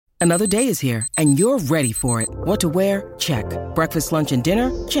Another day is here, and you're ready for it. What to wear? Check. Breakfast, lunch, and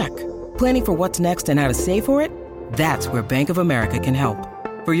dinner? Check. Planning for what's next and how to save for it? That's where Bank of America can help.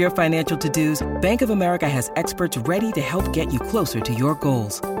 For your financial to-dos, Bank of America has experts ready to help get you closer to your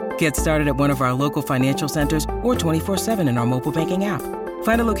goals. Get started at one of our local financial centers or 24/7 in our mobile banking app.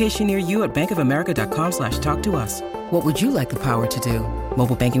 Find a location near you at bankofamerica.com/talktous. What would you like the power to do?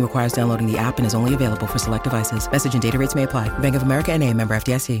 Mobile banking requires downloading the app and is only available for select devices. Message and data rates may apply. Bank of America N.A., member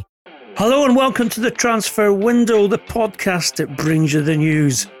FDIC. Hello and welcome to the Transfer Window, the podcast that brings you the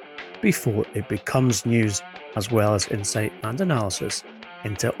news before it becomes news, as well as insight and analysis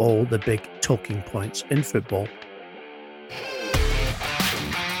into all the big talking points in football.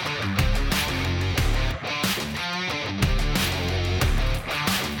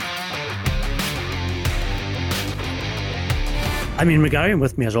 I'm Ian McGarry, and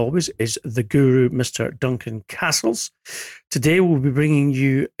with me as always is the guru, Mr. Duncan Castles. Today we'll be bringing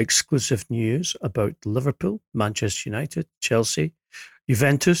you exclusive news about Liverpool, Manchester United, Chelsea,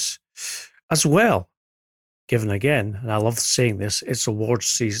 Juventus, as well. Given again, and I love saying this, it's awards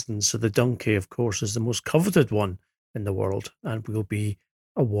season, so the Donkey, of course, is the most coveted one in the world, and we'll be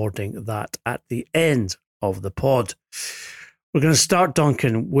awarding that at the end of the pod. We're going to start,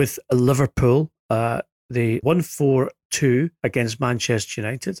 Duncan, with Liverpool, the 1-4-2 against Manchester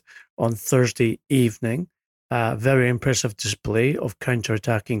United on Thursday evening. Very impressive display of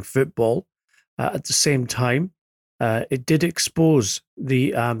counter-attacking football. At the same time, it did expose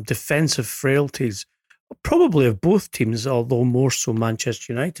the defensive frailties probably of both teams, although more so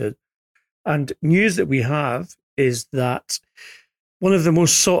Manchester United. And news that we have is that one of the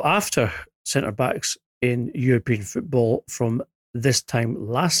most sought-after centre-backs in European football from this time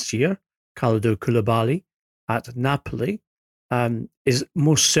last year, Koulibaly at Napoli, is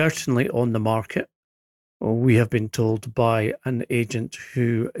most certainly on the market. We have been told by an agent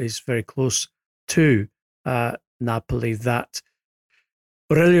who is very close to Napoli that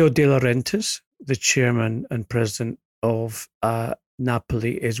Aurelio De Laurentiis, the chairman and president of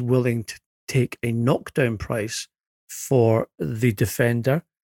Napoli, is willing to take a knockdown price for the defender,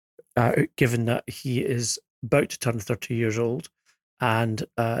 given that he is about to turn 30 years old, and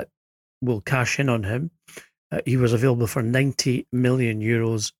will cash in on him. He was available for 90 million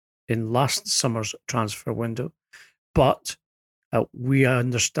euros in last summer's transfer window, but we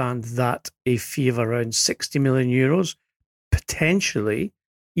understand that a fee of around 60 million euros, potentially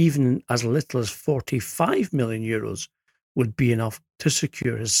even as little as 45 million euros, would be enough to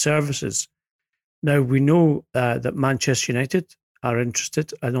secure his services. Now, we know that Manchester United are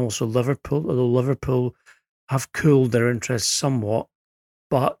interested, and also Liverpool, although Liverpool have cooled their interest somewhat.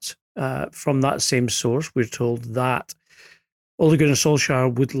 But from that same source, we're told that Ole Gunnar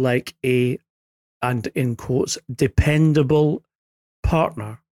Solskjaer would like a, and in quotes, dependable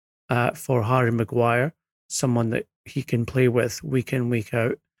partner for Harry Maguire, someone that he can play with week in, week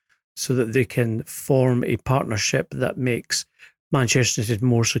out, so that they can form a partnership that makes Manchester United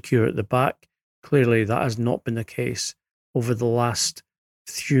more secure at the back. Clearly, that has not been the case over the last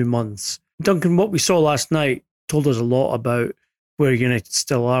few months. Duncan, what we saw last night told us a lot about where United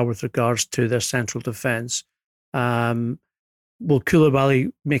still are with regards to their central defence. Will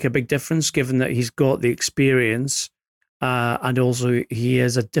Koulibaly make a big difference, given that he's got the experience and also he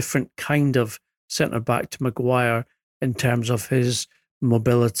is a different kind of centre-back to Maguire in terms of his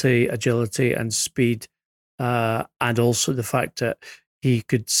mobility, agility and speed, and also the fact that he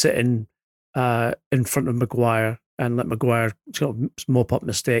could sit in front of Maguire and let Maguire sort of mop up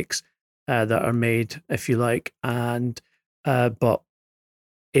mistakes that are made, if you like, and but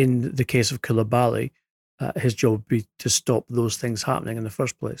in the case of Koulibaly, his job would be to stop those things happening in the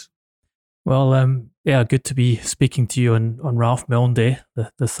first place. Well, yeah, good to be speaking to you on Ralph Milne Day,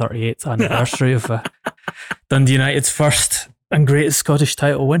 the 38th anniversary of Dundee United's first and greatest Scottish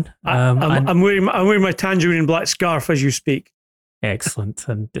title win. I'm wearing my tangerine black scarf as you speak. Excellent,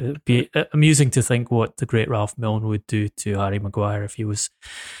 and it'd be amusing to think what the great Ralph Milne would do to Harry Maguire if he was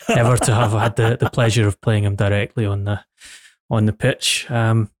ever to have had the pleasure of playing him directly on the pitch.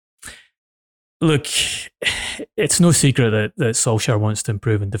 Look, it's no secret that Solskjaer wants to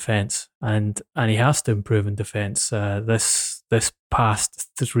improve in defence, and he has to improve in defence. This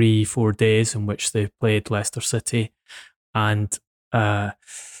past 3-4 days in which they played Leicester City and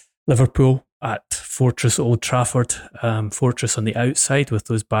Liverpool at Fortress Old Trafford, Fortress on the outside with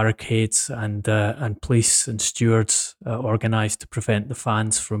those barricades and police and stewards organised to prevent the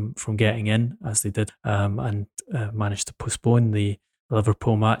fans from getting in, as they did, and managed to postpone the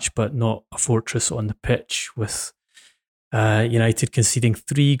Liverpool match, but not a fortress on the pitch, with United conceding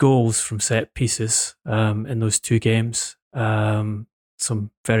 3 goals from set pieces in those 2 games.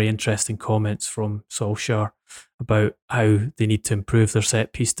 some very interesting comments from Solskjaer about how they need to improve their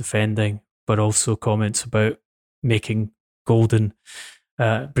set piece defending, but also comments about making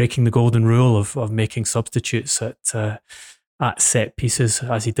breaking the golden rule of making substitutes at set pieces,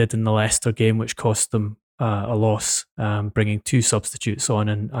 as he did in the Leicester game, which cost them a loss, bringing 2 substitutes on,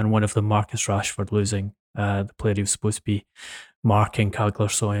 and one of them, Marcus Rashford, losing the player he was supposed to be marking, Kagler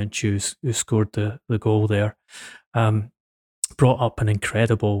Soyuncu, who scored the goal there. Brought up an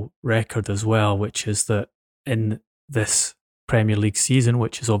incredible record as well, which is that in this Premier League season,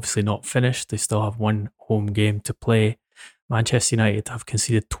 which is obviously not finished, they still have 1 home game to play. Manchester United have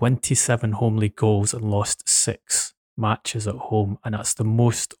conceded 27 home league goals and lost 6 matches at home, and that's the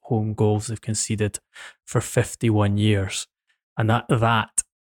most home goals they've conceded for 51 years. And that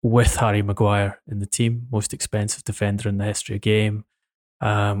with Harry Maguire in the team, most expensive defender in the history of the game,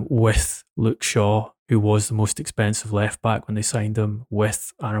 with Luke Shaw, who was the most expensive left back when they signed him,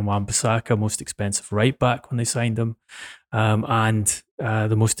 with Aaron Wan-Bissaka, most expensive right back when they signed him, and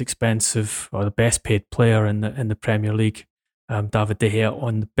the most expensive or the best paid player in the Premier League, David De Gea,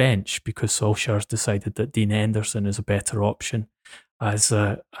 on the bench, because Solskjaer's decided that Dean Henderson is a better option as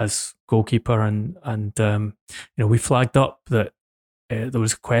goalkeeper, and we flagged up that there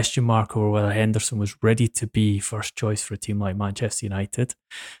was a question mark over whether Henderson was ready to be first choice for a team like Manchester United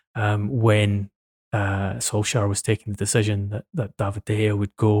when Solskjaer was taking the decision that David De Gea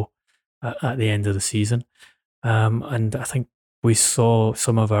would go at the end of the season. And I think we saw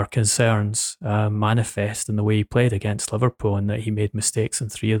some of our concerns manifest in the way he played against Liverpool, and that he made mistakes in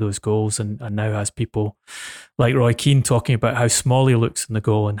 3 of those goals, and now has people like Roy Keane talking about how small he looks in the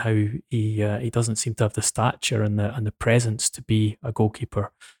goal, and how he doesn't seem to have the stature and the presence to be a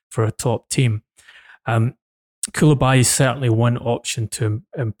goalkeeper for a top team. Koulibaly is certainly one option to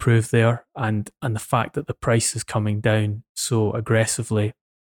improve there, and the fact that the price is coming down so aggressively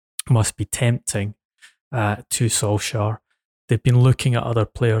must be tempting to Solskjaer. They've been looking at other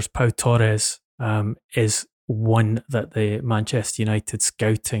players. Pau Torres is one that the Manchester United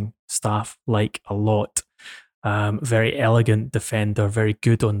scouting staff like a lot. Very elegant defender, very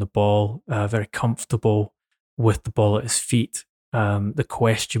good on the ball, very comfortable with the ball at his feet. The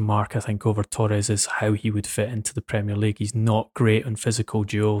question mark, I think, over Torres is how he would fit into the Premier League. He's not great on physical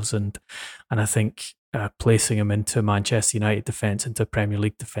duels, and I think placing him into Manchester United defence, into Premier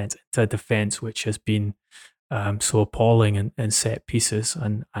League defence, into a defence which has been so appalling in set pieces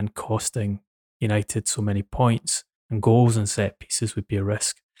and costing United so many points and goals in set pieces, would be a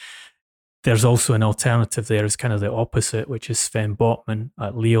risk. There's also an alternative there, is kind of the opposite, which is Sven Botman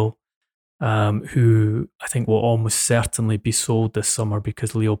at Lille, who I think will almost certainly be sold this summer,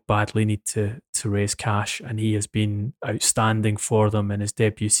 because Lille badly need to raise cash, and he has been outstanding for them in his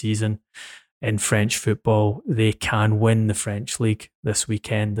debut season in French football. They can win the French league this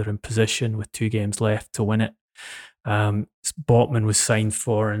weekend. They're in position with 2 games left to win it. Botman was signed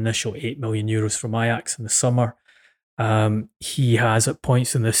for an initial €8 million from Ajax in the summer. He has at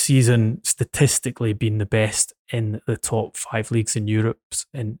points in this season statistically been the best in the top 5 leagues in Europe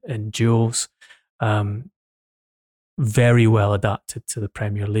in duels. Very well adapted to the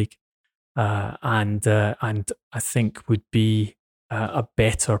Premier League, and I think would be a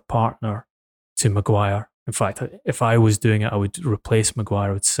better partner to Maguire. In fact, if I was doing it, I would replace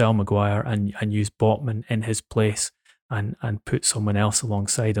Maguire, I would sell Maguire and use Botman in his place and put someone else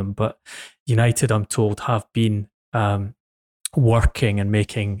alongside him. But United, I'm told, have been working and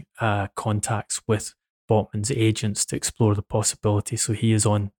making contacts with Botman's agents to explore the possibility. So he is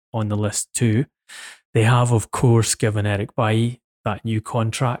on the list too. They have, of course, given Eric Bailly that new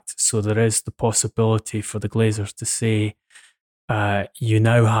contract. So there is the possibility for the Glazers to say, you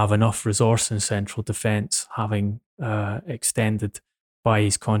now have enough resource in central defence, having extended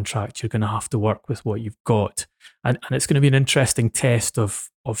Bailly's contract. You're going to have to work with what you've got. And it's going to be an interesting test of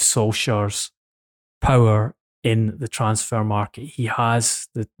Solskjaer's power in the transfer market. He has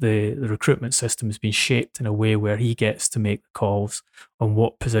the recruitment system has been shaped in a way where he gets to make the calls on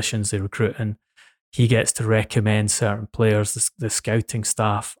what positions they recruit in. He gets to recommend certain players. The scouting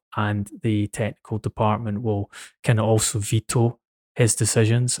staff and the technical department will kind of also veto his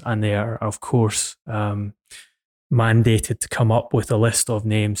decisions, and they are, of course, mandated to come up with a list of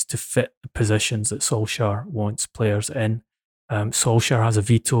names to fit the positions that Solskjaer wants players in. Solskjaer has a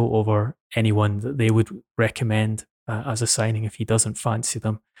veto over anyone that they would recommend as a signing if he doesn't fancy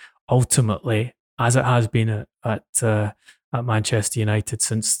them. Ultimately, as it has been at Manchester United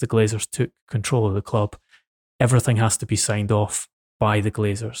since the Glazers took control of the club, everything has to be signed off by the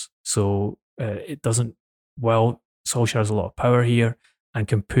Glazers. So it doesn't, well, Solskjaer has a lot of power here and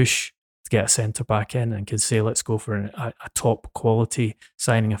can push get a centre back in and can say, let's go for a top quality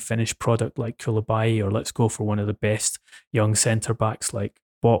signing, a finished product like Koulibaly, or let's go for one of the best young centre backs like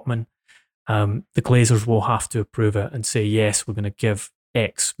Botman. The Glazers will have to approve it and say, yes, we're going to give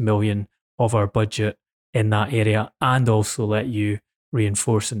X million of our budget in that area, and also let you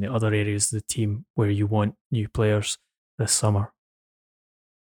reinforce in the other areas of the team where you want new players this summer.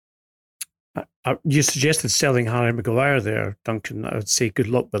 You suggested selling Harry Maguire there, Duncan. I would say good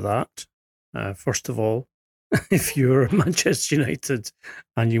luck with that. First of all, if you're Manchester United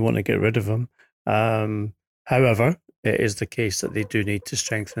and you want to get rid of him. However, it is the case that they do need to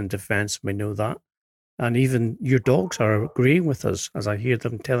strengthen defence. We know that. And even your dogs are agreeing with us, as I hear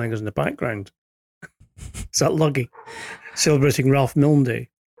them telling us in the background. Is that Luggy celebrating Ralph Milne Day?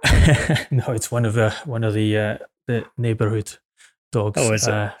 No, it's one of the neighbourhood dogs. Oh, is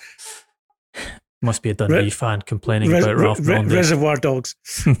it? Must be a Dundee fan complaining about Ralph Milne Day. Reservoir dogs,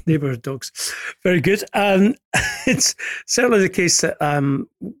 neighbourhood dogs. Very good. It's certainly the case that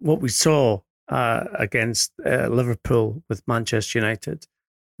what we saw against Liverpool with Manchester United,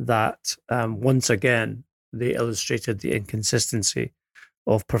 that once again they illustrated the inconsistency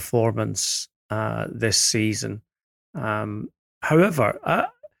of performance this season. However,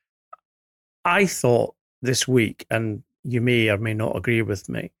 I thought this week, and you may or may not agree with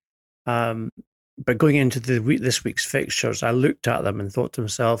me, but going into this week's fixtures, I looked at them and thought to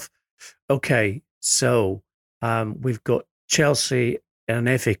myself, okay, so we've got Chelsea in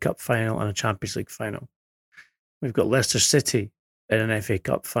an FA Cup final and a Champions League final. We've got Leicester City in an FA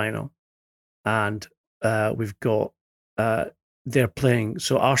Cup final. And we've got, they're playing,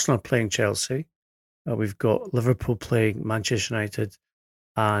 so Arsenal are playing Chelsea. We've got Liverpool playing Manchester United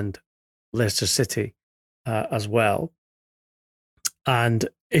and Leicester City as well. And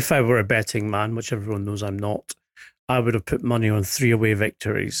if I were a betting man, which everyone knows I'm not, I would have put money on 3 away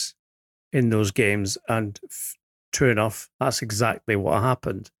victories in those games. And true enough, that's exactly what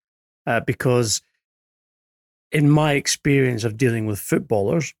happened. Because in my experience of dealing with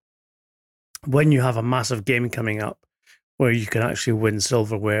footballers, when you have a massive game coming up where you can actually win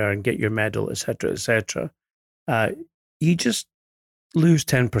silverware and get your medal, etc., you just lose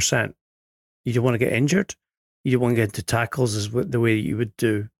 10%. You don't want to get injured. You don't want to get into tackles as the way you would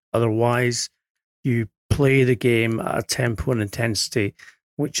do. Otherwise, you play the game at a tempo and intensity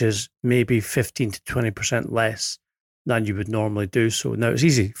which is maybe 15 to 20% less than you would normally do. So now it's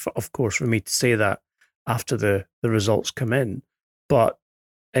easy, of course, for me to say that after the results come in, but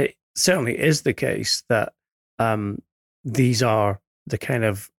it certainly is the case that these are the kind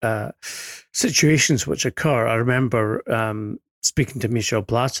of situations which occur. I remember speaking to Michel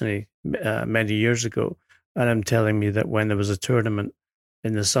Platini many years ago, and him telling me that when there was a tournament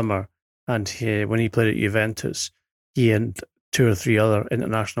in the summer, and when he played at Juventus, he and 2 or 3 other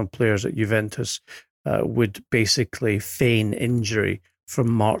international players at Juventus would basically feign injury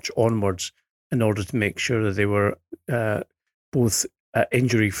from March onwards in order to make sure that they were both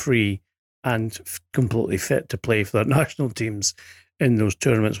injury-free and completely fit to play for their national teams in those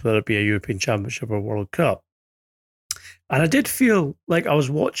tournaments, whether it be a European Championship or World Cup. And I did feel like I was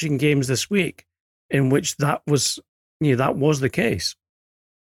watching games this week in which that was the case.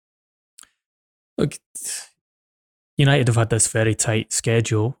 Look, United have had this very tight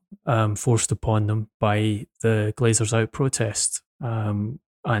schedule forced upon them by the Glazers out protest and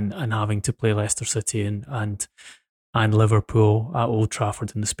having to play Leicester City and Liverpool at Old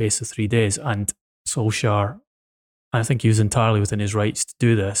Trafford in the space of 3 days. And Solskjaer, I think he was entirely within his rights to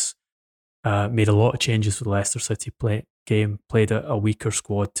do this, made a lot of changes for the Leicester City game, played a weaker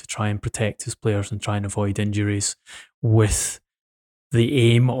squad to try and protect his players and try and avoid injuries, with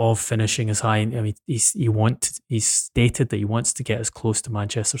the aim of finishing as high. I mean, he's stated that he wants to get as close to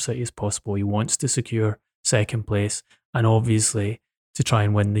Manchester City as possible. He wants to secure second place, and obviously to try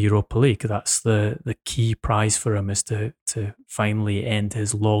and win the Europa League. That's the key prize for him, is to finally end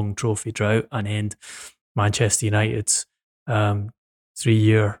his long trophy drought and end Manchester United's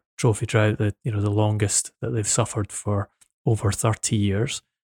 3-year trophy drought, the longest that they've suffered for over 30 years,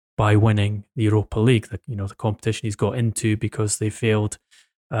 by winning the Europa League, the competition he's got into because they failed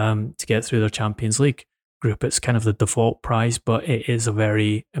to get through their Champions League group. It's kind of the default prize, but it is a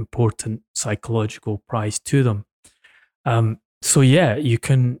very important psychological prize to them. So yeah, you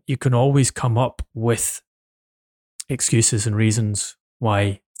can always come up with excuses and reasons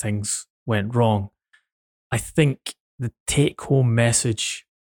why things went wrong. I think the take-home message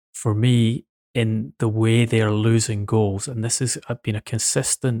for me in the way they're losing goals, and this has been a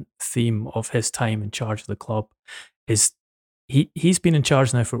consistent theme of his time in charge of the club, is he's been in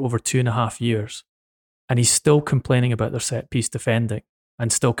charge now for over 2.5 years, and he's still complaining about their set-piece defending.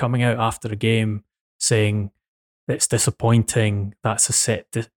 and still coming out after a game saying it's disappointing, that's a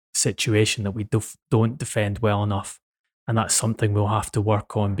set situation that we don't defend well enough, and that's something we'll have to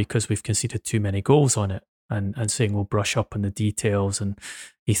work on because we've conceded too many goals on it, and saying we'll brush up on the details, and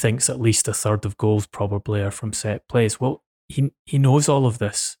he thinks at least a third of goals probably are from set plays. Well, he knows all of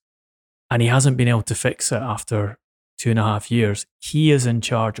this, and he hasn't been able to fix it after 2.5 years. He is in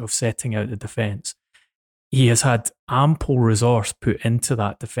charge of setting out the defence. He has had ample resource put into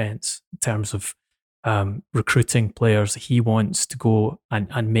that defence in terms of recruiting players he wants to go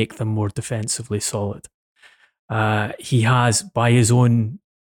and make them more defensively solid. He has, by his own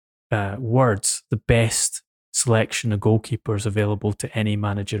words, the best selection of goalkeepers available to any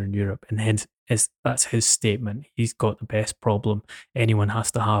manager in Europe. And that's his statement. He's got the best problem anyone has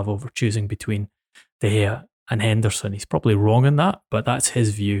to have over choosing between De Gea and Henderson. He's probably wrong in that, but that's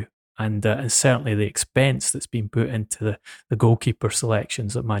his view. And certainly the expense that's been put into the goalkeeper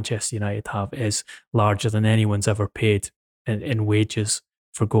selections that Manchester United have is larger than anyone's ever paid in wages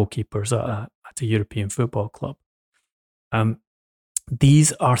for goalkeepers at a European football club.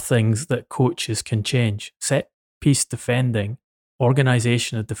 These are things that coaches can change. Set piece defending,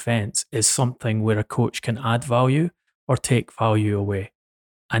 organisation of defence is something where a coach can add value or take value away.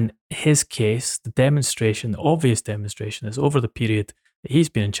 And his case, the obvious demonstration is over the period that he's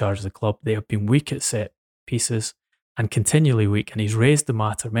been in charge of the club, they have been weak at set pieces and continually weak. And he's raised the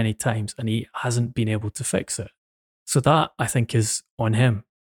matter many times and he hasn't been able to fix it. So that, I think, is on him.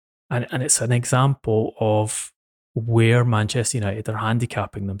 And it's an example of where Manchester United are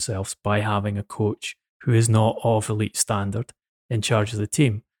handicapping themselves by having a coach who is not of elite standard in charge of the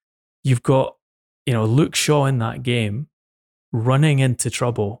team. You've got, Luke Shaw in that game running into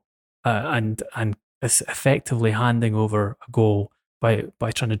trouble and effectively handing over a goal by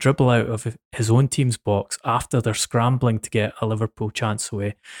trying to dribble out of his own team's box after they're scrambling to get a Liverpool chance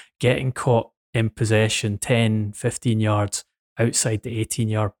away, getting caught in possession 10, 15 yards outside the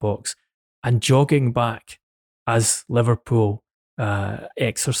 18-yard box and jogging back as Liverpool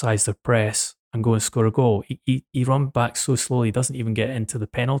exercise their press and go and score a goal. He runs back so slowly, he doesn't even get into the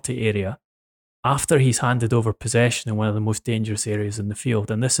penalty area after he's handed over possession in one of the most dangerous areas in the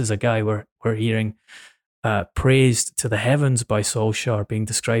field. And this is a guy we're hearing praised to the heavens by Solskjaer, being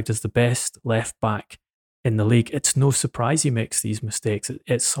described as the best left back in the league. It's no surprise he makes these mistakes.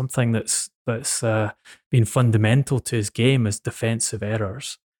 It's something that's been fundamental to his game as defensive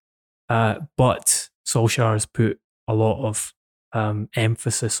errors. But Solskjaer has put a lot of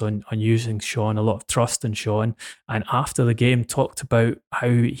emphasis on using Sean, a lot of trust in Sean, and after the game talked about how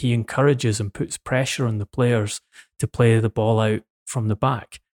he encourages and puts pressure on the players to play the ball out from the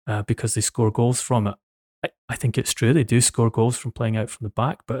back because they score goals from it. I think it's true, they do score goals from playing out from the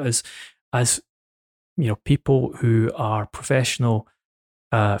back, but as people who are professional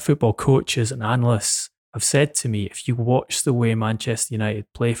football coaches and analysts have said to me, if you watch the way Manchester United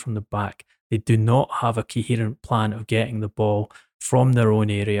play from the back, they do not have a coherent plan of getting the ball from their own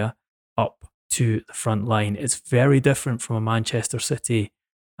area up to the front line. It's very different from a Manchester City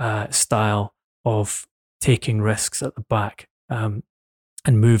style of taking risks at the back and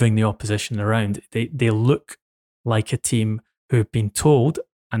moving the opposition around. They look like a team who have been told,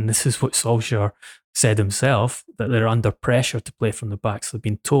 and this is what Solskjaer said himself, that they're under pressure to play from the back. So they've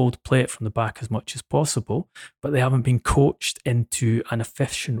been told play it from the back as much as possible, but they haven't been coached into an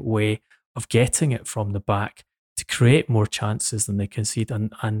efficient way of getting it from the back to create more chances than they concede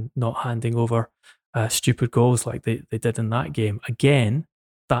and not handing over stupid goals like they did in that game. Again,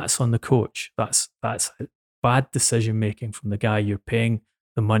 that's on the coach. That's bad decision making from the guy you're paying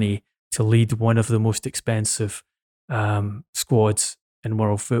the money to lead one of the most expensive squads in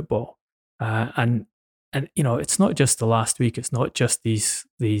world football. And it's not just the last week. It's not just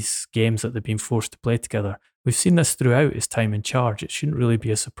these games that they've been forced to play together. We've seen this throughout his time in charge. It shouldn't really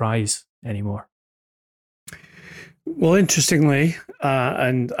be a surprise anymore. Well, interestingly,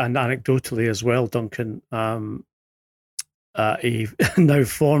 and anecdotally as well, Duncan, a now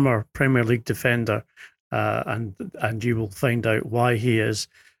former Premier League defender, and you will find out why he is,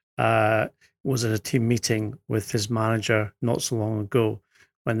 was at a team meeting with his manager not so long ago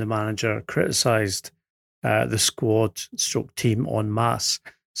when the manager criticised the squad stroke team en masse,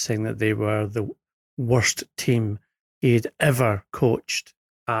 saying that they were the worst team he'd ever coached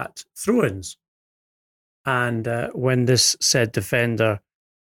at throw-ins. And when this said defender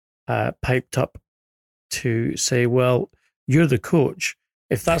piped up to say, well, you're the coach.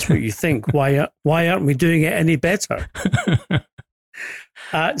 If that's what you think, why aren't we doing it any better?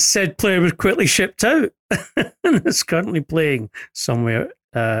 Said player was quickly shipped out and is currently playing somewhere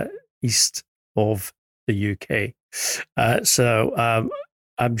east of the UK. So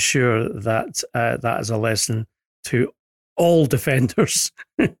I'm sure that that is a lesson to all defenders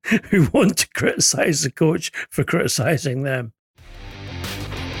who want to criticise the coach for criticising them.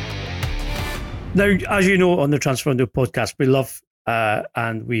 Now, as you know, on the Transfer Window podcast, we love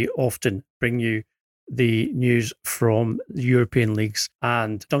and we often bring you the news from the European leagues.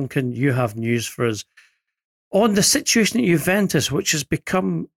 And Duncan, you have news for us on the situation at Juventus, which has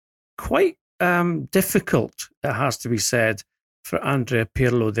become quite difficult, it has to be said, for Andrea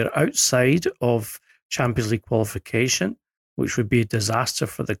Pirlo. They're outside of Champions League qualification, which would be a disaster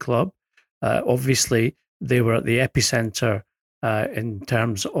for the club. Obviously, they were at the epicentre in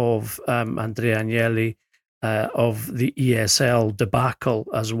terms of Andrea Agnelli, of the ESL debacle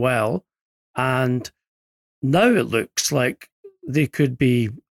as well. And now it looks like they could be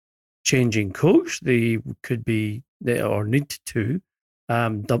changing coach. They could be, or need to,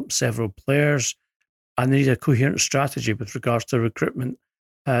 dump several players, and they need a coherent strategy with regards to recruitment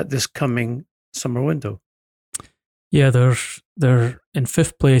this coming summer window. Yeah, they're in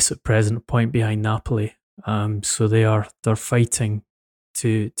fifth place at present, a point behind Napoli. So they're fighting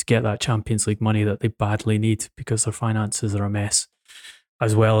to get that Champions League money that they badly need because their finances are a mess,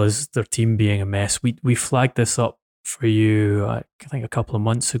 as well as their team being a mess. We flagged this up for you, I think a couple of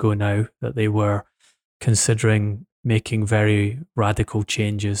months ago now, that they were considering making very radical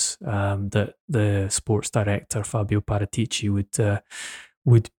changes, that the sports director, Fabio Paratici,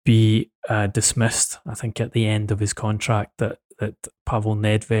 would be dismissed, I think, at the end of his contract, that Pavel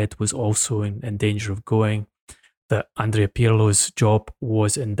Nedved was also in danger of going, that Andrea Pirlo's job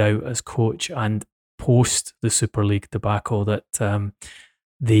was in doubt as coach, and post the Super League debacle, that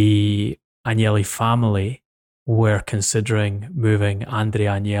the Agnelli family were considering moving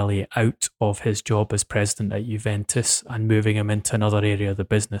Andrea Agnelli out of his job as president at Juventus and moving him into another area of the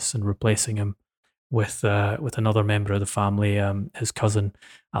business and replacing him with another member of the family. His cousin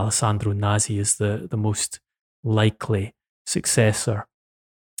Alessandro Nasi is the most likely successor.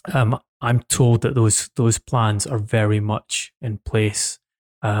 I'm told that those plans are very much in place,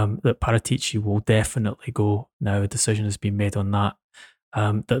 that Paratici will definitely go now. A decision has been made on that,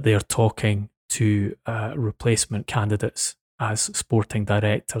 that they are talking to replacement candidates as sporting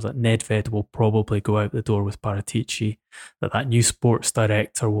director, that Nedved will probably go out the door with Paratici, that new sports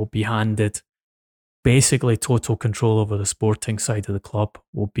director will be handed basically total control over the sporting side of the club,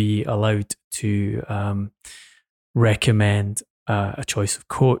 will be allowed to recommend a choice of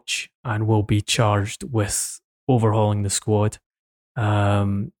coach, and will be charged with overhauling the squad.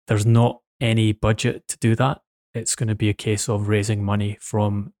 There's not any budget to do that. It's going to be a case of raising money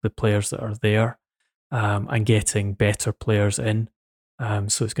from the players that are there, and getting better players in.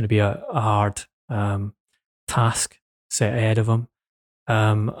 So it's going to be a hard task set ahead of him.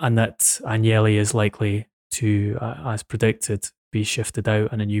 And that Agnelli is likely to, as predicted, be shifted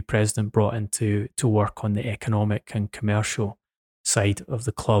out and a new president brought in to work on the economic and commercial side of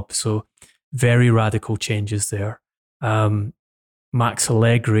the club. So very radical changes there. Max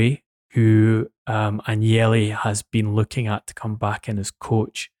Allegri, who Agnelli has been looking at to come back in as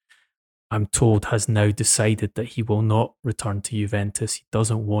coach, I'm told has now decided that he will not return to Juventus. He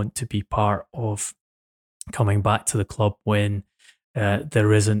doesn't want to be part of coming back to the club when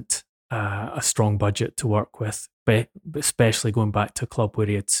there isn't a strong budget to work with, but especially going back to a club where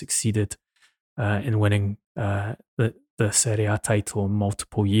he had succeeded in winning the Serie A title in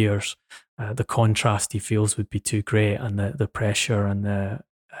multiple years. The contrast he feels would be too great, and the pressure and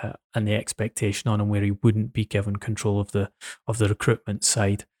the expectation on him, where he wouldn't be given control of the recruitment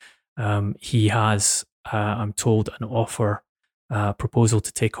side. He has, I'm told, an offer, proposal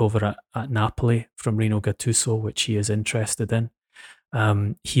to take over at Napoli from Rino Gattuso, which he is interested in.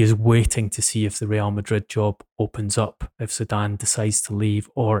 He is waiting to see if the Real Madrid job opens up, if Zidane decides to leave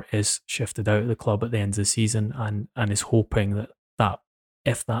or is shifted out of the club at the end of the season, and is hoping that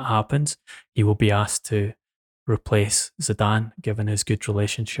if that happens, he will be asked to replace Zidane, given his good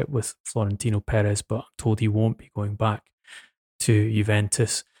relationship with Florentino Perez, but I'm told he won't be going back to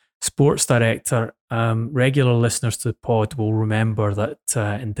Juventus. Sports director, regular listeners to the pod will remember that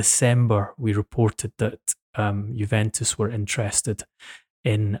in December we reported that Juventus were interested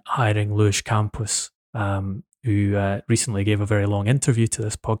in hiring Luis Campos, who recently gave a very long interview to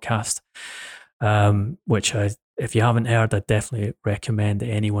this podcast, which if you haven't heard, I definitely recommend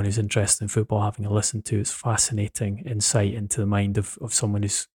anyone who's interested in football having a listen to. It's fascinating insight into the mind of someone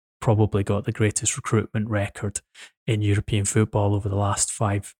who's probably got the greatest recruitment record in European football over the last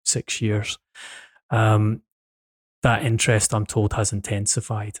 5-6 years. That interest, I'm told, has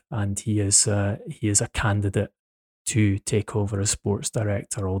intensified, and he is a candidate to take over as sports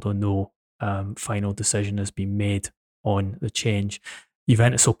director, although no final decision has been made on the change.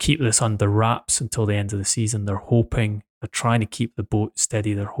 Juventus will keep this under wraps until the end of the season. They're trying to keep the boat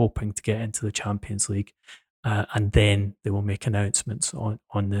steady. They're hoping to get into the Champions League. And then they will make announcements on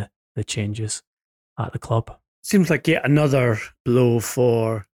the changes at the club. Seems like yet another blow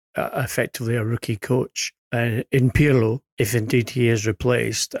for effectively a rookie coach in Pirlo, if indeed he is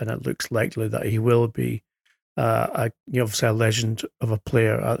replaced, and it looks likely that he will be obviously a legend of a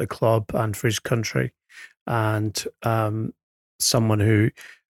player at the club and for his country, and someone who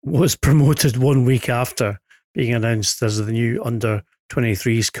was promoted 1 week after being announced as the new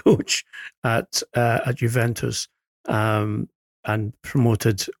under-23s coach at Juventus, and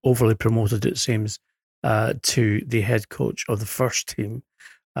overly promoted, it seems, to the head coach of the first team.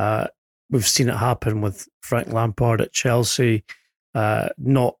 We've seen it happen with Frank Lampard at Chelsea,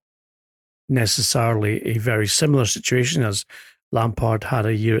 not necessarily a very similar situation, as Lampard had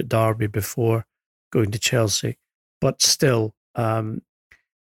a year at Derby before going to Chelsea, but still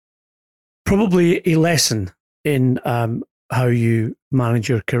probably a lesson in how you manage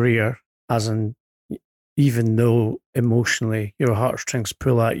your career, as in, even though emotionally your heartstrings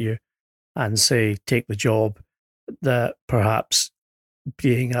pull at you and say, take the job, that perhaps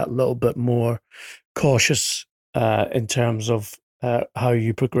being a little bit more cautious in terms of how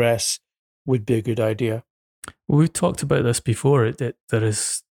you progress would be a good idea. Well, we've talked about this before, that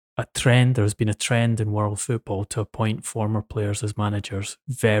there's been a trend in world football to appoint former players as managers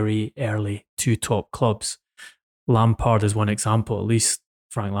very early to top clubs. Lampard is one example. At least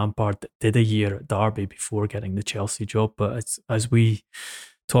Frank Lampard did a year at Derby before getting the Chelsea job. But as we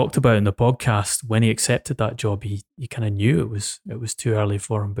talked about in the podcast, when he accepted that job, he kind of knew it was too early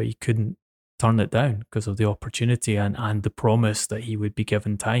for him, but he couldn't turn it down because of the opportunity and the promise that he would be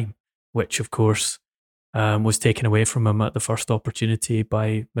given time, which of course was taken away from him at the first opportunity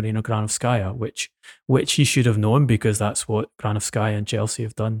by Marino Granovskaya, which he should have known, because that's what Granovskaya and Chelsea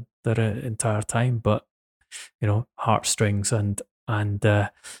have done their entire time. But heartstrings and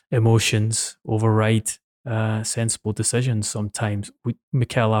emotions override sensible decisions sometimes.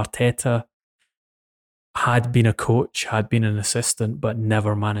 Mikel Arteta had been a coach, had been an assistant, but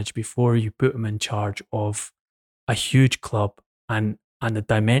never managed before. You put him in charge of a huge club and the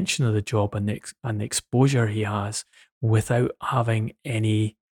dimension of the job and the exposure he has without having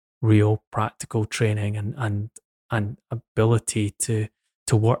any real practical training and ability to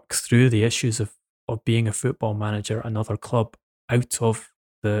work through the issues of being a football manager at another club out of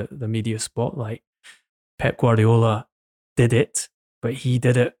the media spotlight. Pep Guardiola did it, but he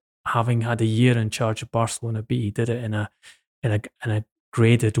did it having had a year in charge of Barcelona B. He did it in a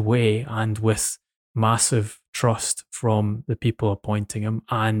graded way and with massive trust from the people appointing him,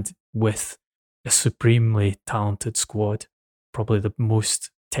 and with a supremely talented squad, probably the most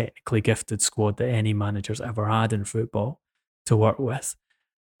technically gifted squad that any manager's ever had in football to work with.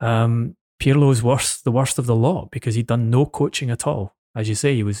 Pirlo's the worst of the lot, because he'd done no coaching at all. As you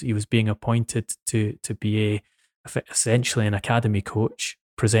say, he was being appointed to be essentially an academy coach,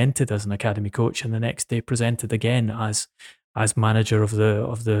 presented as an academy coach, and the next day presented again as manager of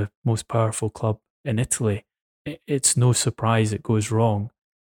the most powerful club in Italy. It's no surprise it goes wrong,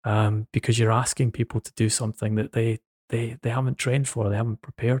 because you're asking people to do something that they haven't trained for, they haven't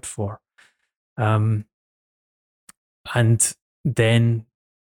prepared for, and then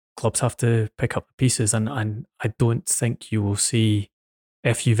clubs have to pick up the pieces. And I don't think you will see,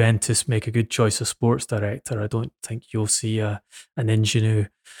 if Juventus make a good choice of sports director, I don't think you'll see an ingenue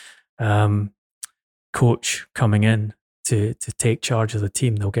coach coming in to take charge of the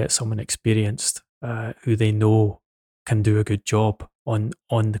team. They'll get someone experienced who they know can do a good job on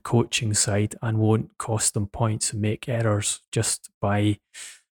the coaching side and won't cost them points and make errors just by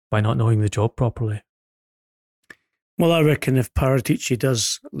not knowing the job properly. Well, I reckon if Paratici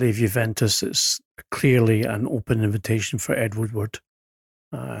does leave Juventus, it's clearly an open invitation for Ed Woodward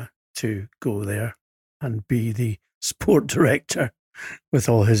to go there and be the sport director with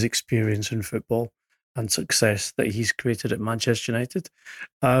all his experience in football and success that he's created at Manchester United.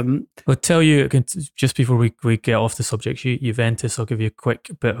 I'll tell you, just before we get off the subject, Juventus, I'll give you a quick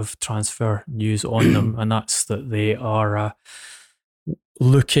bit of transfer news on them, and that's that they are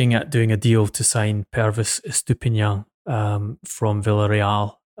looking at doing a deal to sign Pervis Estupiñán from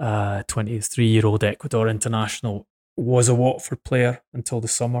Villarreal. 23-year-old Ecuador international, was a Watford player until the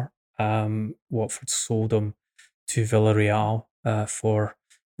summer. Watford sold him to Villarreal for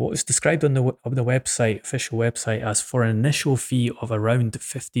what was described on the official website, as for an initial fee of around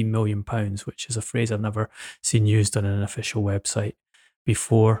 £50 million, which is a phrase I've never seen used on an official website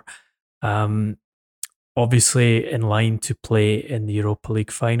before. Obviously in line to play in the Europa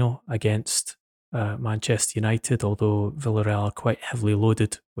League final against Manchester United, although Villarreal are quite heavily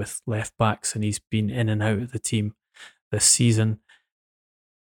loaded with left backs, and he's been in and out of the team this season.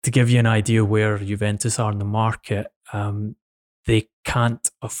 To give you an idea where Juventus are in the market, they can't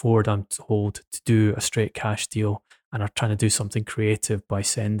afford, I'm told, to do a straight cash deal, and are trying to do something creative by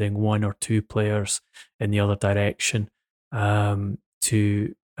sending one or two players in the other direction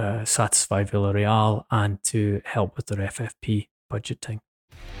to satisfy Villarreal and to help with their FFP budgeting.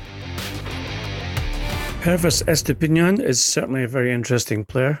 Pervis Estepinian is certainly a very interesting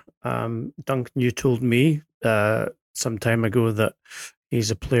player. Duncan, you told me some time ago that he's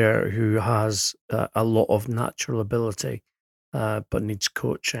a player who has a lot of natural ability, but needs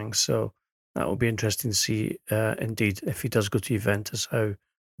coaching. So that will be interesting to see, indeed, if he does go to Juventus, how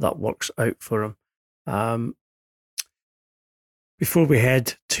that works out for him. Before we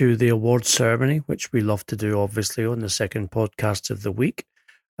head to the awards ceremony, which we love to do, obviously, on the second podcast of the week,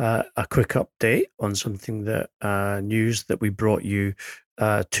 a quick update on something that news that we brought you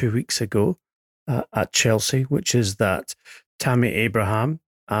 2 weeks ago at Chelsea, which is that Tammy Abraham,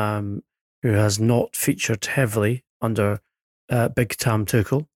 who has not featured heavily under Big Tam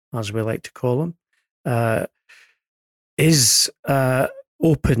Tuchel, as we like to call him, is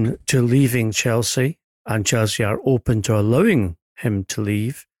open to leaving Chelsea, and Chelsea are open to allowing him to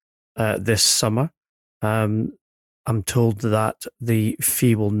leave this summer. I'm told that the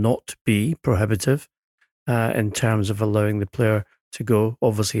fee will not be prohibitive in terms of allowing the player to go.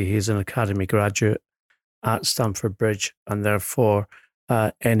 Obviously, he's an academy graduate at Stamford Bridge, and therefore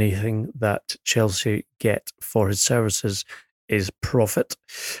anything that Chelsea get for his services is profit.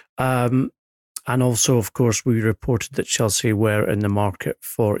 And also, of course, we reported that Chelsea were in the market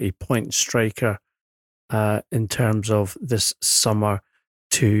for a point striker in terms of this summer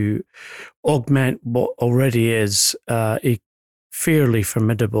to augment what already is a fairly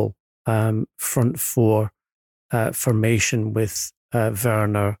formidable front four formation with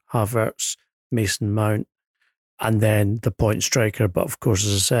Werner, Havertz, Mason Mount, and then the point striker. But of course,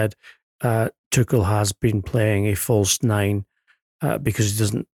 as I said, Tuchel has been playing a false nine because he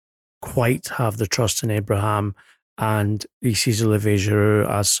doesn't quite have the trust in Abraham, and he sees Olivier Giroud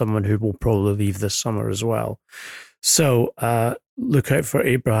as someone who will probably leave this summer as well. So look out for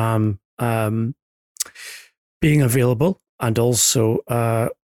Abraham being available and also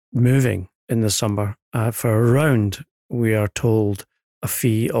moving in the summer for around, we are told, a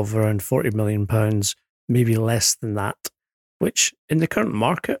fee of around £40 million, maybe less than that, which in the current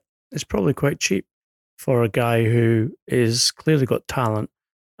market is probably quite cheap for a guy who is clearly got talent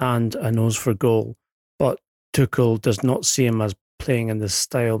and a nose for goal. But Tuchel does not see him as playing in the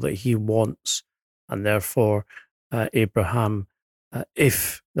style that he wants, and therefore Abraham,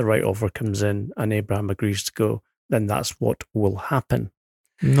 if the right offer comes in and Abraham agrees to go, then that's what will happen.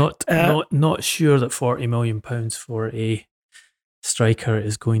 Not sure that £40 million for a striker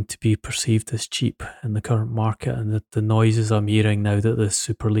is going to be perceived as cheap in the current market, and the noises I'm hearing now that the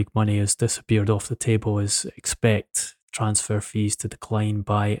Super League money has disappeared off the table is expect transfer fees to decline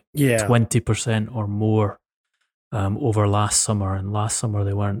by 20% or more over last summer, and last summer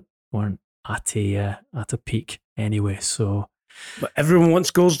they weren't at a peak anyway. So, but everyone wants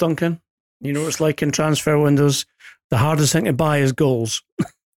goals, Duncan. You know what it's like in transfer windows. The hardest thing to buy is goals.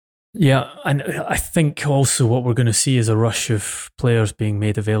 Yeah, and I think also what we're going to see is a rush of players being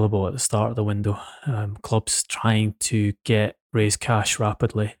made available at the start of the window. Clubs trying to raise cash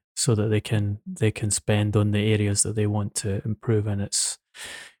rapidly so that they can spend on the areas that they want to improve. And it's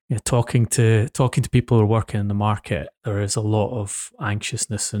talking to people who are working in the market, there is a lot of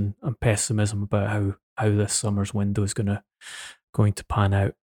anxiousness and pessimism about how this summer's window is going to pan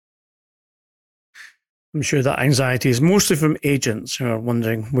out. I'm sure that anxiety is mostly from agents who are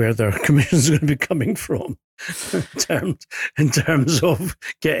wondering where their commissions are going to be coming from in terms of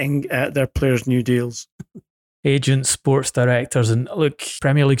getting their players new deals. Agents, sports directors, and look,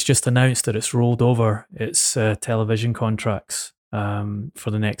 Premier League's just announced that it's rolled over its television contracts for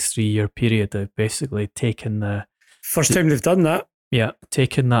the next 3-year period. They've basically taken the... First time they've done that. Yeah,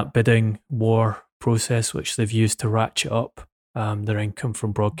 taken that bidding war process, which they've used to ratchet up their income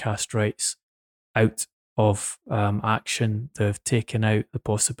from broadcast rights, out of action. They've taken out the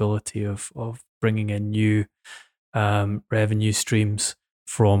possibility of bringing in new revenue streams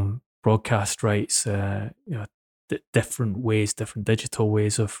from broadcast rights, different ways, different digital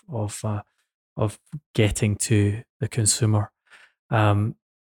ways of getting to the consumer.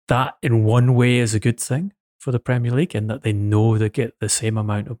 That in one way is a good thing for the Premier League, in that they know they get the same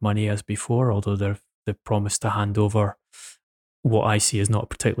amount of money as before, although they've promised to hand over what I see is not a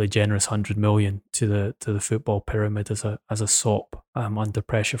particularly generous 100 million to the football pyramid as a sop under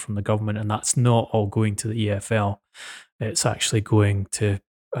pressure from the government, and that's not all going to the EFL. It's actually going to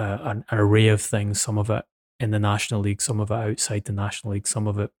an array of things. Some of it in the National League, some of it outside the National League, some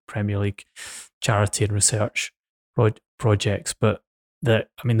of it Premier League charity and research projects. But the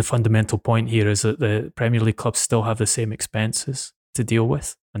fundamental point here is that the Premier League clubs still have the same expenses to deal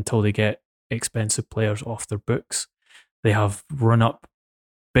with until they get expensive players off their books. They have run up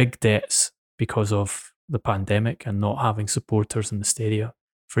big debts because of the pandemic and not having supporters in the stadia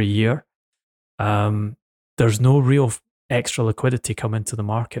for a year. There's no real extra liquidity coming to the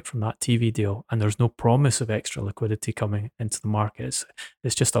market from that TV deal, and there's no promise of extra liquidity coming into the market.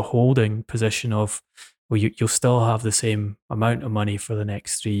 It's just a holding position of, well, you'll still have the same amount of money for the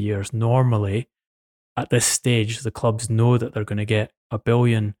next 3 years. Normally, at this stage, the clubs know that they're going to get $1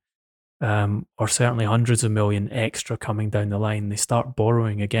 billion or certainly hundreds of million extra coming down the line. They start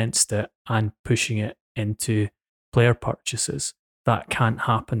borrowing against it and pushing it into player purchases. That can't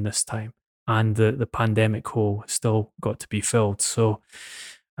happen this time. And the pandemic hole has still got to be filled. So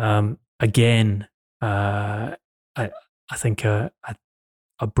again, I think a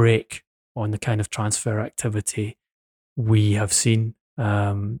break on the kind of transfer activity we have seen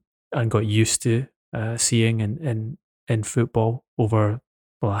and got used to seeing in football over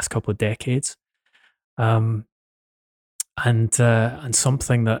the last couple of decades, and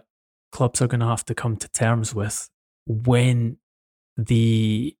something that clubs are going to have to come to terms with when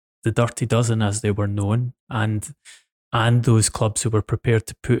the Dirty Dozen, as they were known, and those clubs who were prepared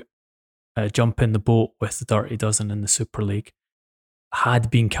to jump in the boat with the Dirty Dozen in the Super League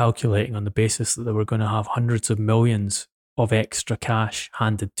had been calculating on the basis that they were going to have hundreds of millions of extra cash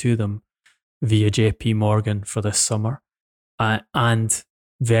handed to them via JP Morgan for this summer, and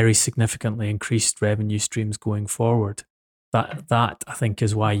very significantly increased revenue streams going forward. That I think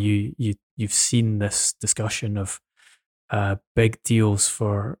is why you've seen this discussion of big deals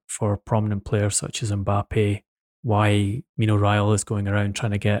for prominent players such as Mbappe. Why Mino Raiola is going around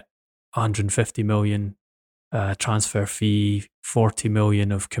trying to get 150 million transfer fee, 40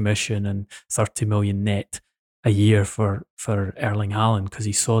 million of commission, and 30 million net a year for Erling Haaland, because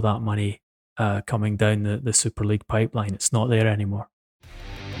he saw that money coming down the Super League pipeline. It's not there anymore.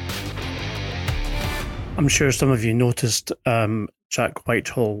 I'm sure some of you noticed Jack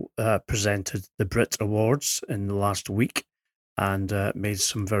Whitehall presented the Brit Awards in the last week and made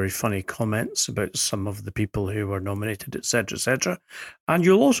some very funny comments about some of the people who were nominated, etc., etc. And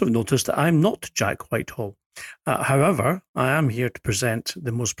you'll also notice that I'm not Jack Whitehall. However, I am here to present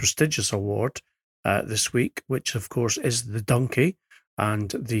the most prestigious award this week, which of course is the Donkey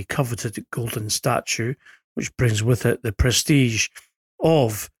and the coveted golden statue, which brings with it the prestige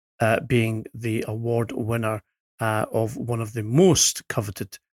of being the award winner of one of the most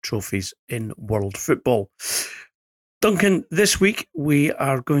coveted trophies in world football. Duncan, this week we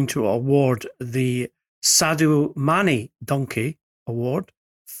are going to award the Sadio Mane Donkey Award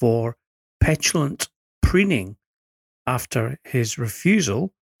for petulant preening after his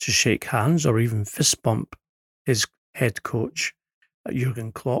refusal to shake hands or even fist bump his head coach,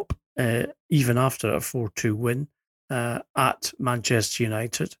 Jurgen Klopp, even after a 4-2 win at Manchester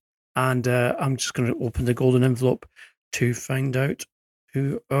United. And I'm just going to open the golden envelope to find out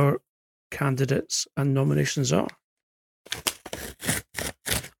who our candidates and nominations are.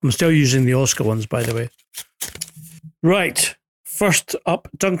 I'm still using the Oscar ones, by the way. Right. First up,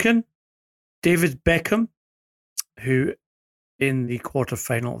 Duncan, David Beckham, who in the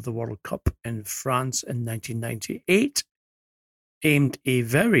quarter-final of the World Cup in France in 1998 aimed a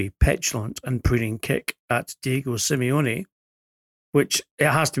very petulant and preening kick at Diego Simeone, which, it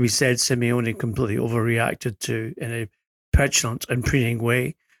has to be said, Simeone completely overreacted to in a petulant and preening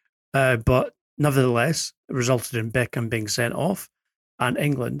way. But nevertheless, it resulted in Beckham being sent off and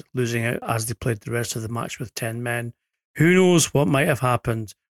England losing out as they played the rest of the match with 10 men. Who knows what might have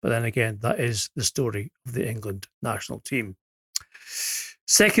happened? But then again, that is the story of the England national team.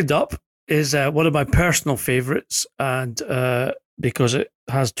 Second up is one of my personal favourites, and because it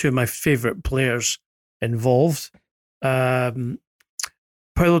has two of my favourite players involved.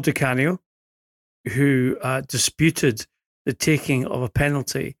 Paulo Di Canio, who disputed the taking of a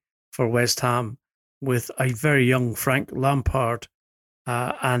penalty for West Ham with a very young Frank Lampard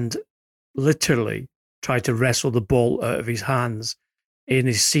and literally tried to wrestle the ball out of his hands in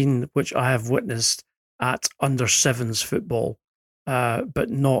a scene which I have witnessed at under sevens football, but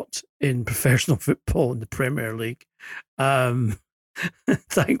not in professional football in the Premier League.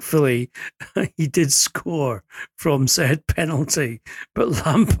 Thankfully, he did score from said penalty, but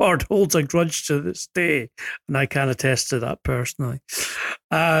Lampard holds a grudge to this day, and I can attest to that personally.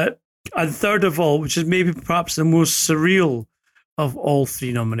 And third of all, which is maybe perhaps the most surreal of all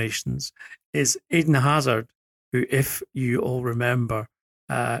three nominations, is Eden Hazard, who, if you all remember,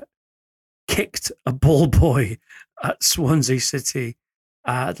 kicked a ball boy at Swansea City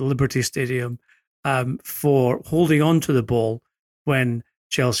at Liberty Stadium for holding on to the ball when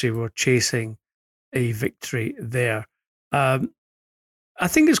Chelsea were chasing a victory there. I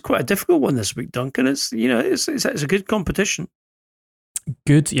think it's quite a difficult one this week, Duncan. It's a good competition.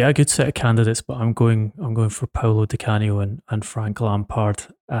 Good set of candidates, but I'm going for Paulo Di Canio and Frank Lampard.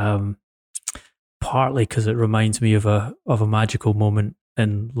 Partly because it reminds me of a magical moment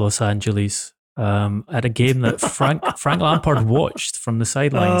in Los Angeles at a game that Frank Lampard watched from the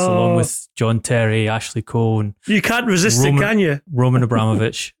sidelines along with John Terry, Ashley Cole, and you can't resist it, can you? Roman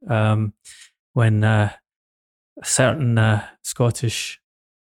Abramovich. When a certain Scottish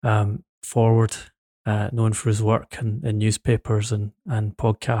forward, known for his work in newspapers and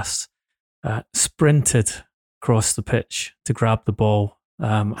podcasts, sprinted across the pitch to grab the ball.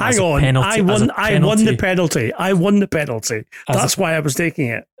 Hang on, I won the penalty. That's why I was taking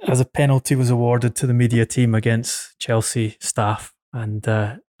it. As a penalty was awarded to the media team against Chelsea staff, and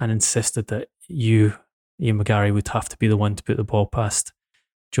insisted that Ian McGarry would have to be the one to put the ball past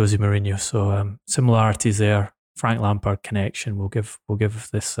Jose Mourinho. So similarities there. Frank Lampard connection. We'll give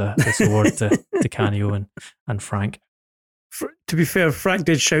this award to Canio and Frank. To be fair, Frank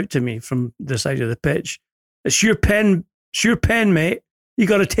did shout to me from the side of the pitch, "It's your pen, mate. You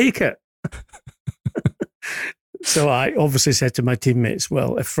got to take it." So I obviously said to my teammates,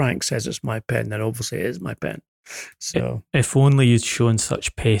 well, if Frank says it's my pen, then obviously it is my pen. So if only you'd shown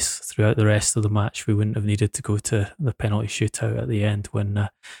such pace throughout the rest of the match, we wouldn't have needed to go to the penalty shootout at the end when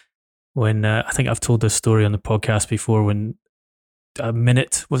I think I've told this story on the podcast before, when a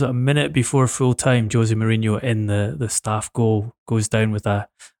minute before full time, Jose Mourinho in the staff goal goes down with a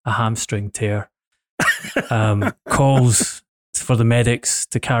hamstring tear. Calls for the medics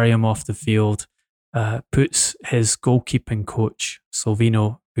to carry him off the field, puts his goalkeeping coach,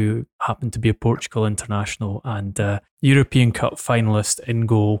 Silvino, who happened to be a Portugal international and European Cup finalist, in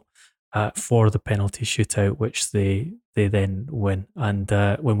goal for the penalty shootout, which they then win. And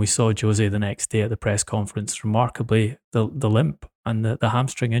when we saw Jose the next day at the press conference, remarkably, the limp and the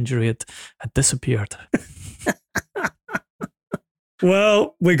hamstring injury had disappeared.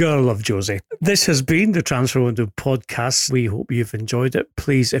 Well, we gotta love Jose. This has been the Transfer Window podcast. We hope you've enjoyed it.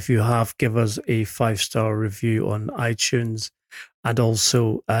 Please, if you have, give us a 5-star review on iTunes, and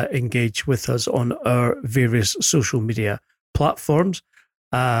also engage with us on our various social media platforms,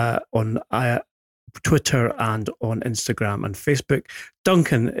 on Twitter and on Instagram and Facebook.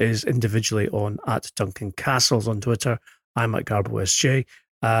 Duncan is individually on @DuncanCastles on Twitter. I'm at GarboSJ.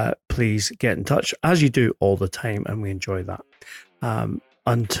 Please get in touch, as you do all the time, and we enjoy that.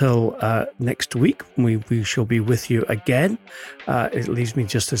 Until next week, we shall be with you again. It leaves me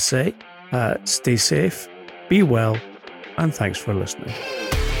just to say, stay safe, be well, and thanks for listening.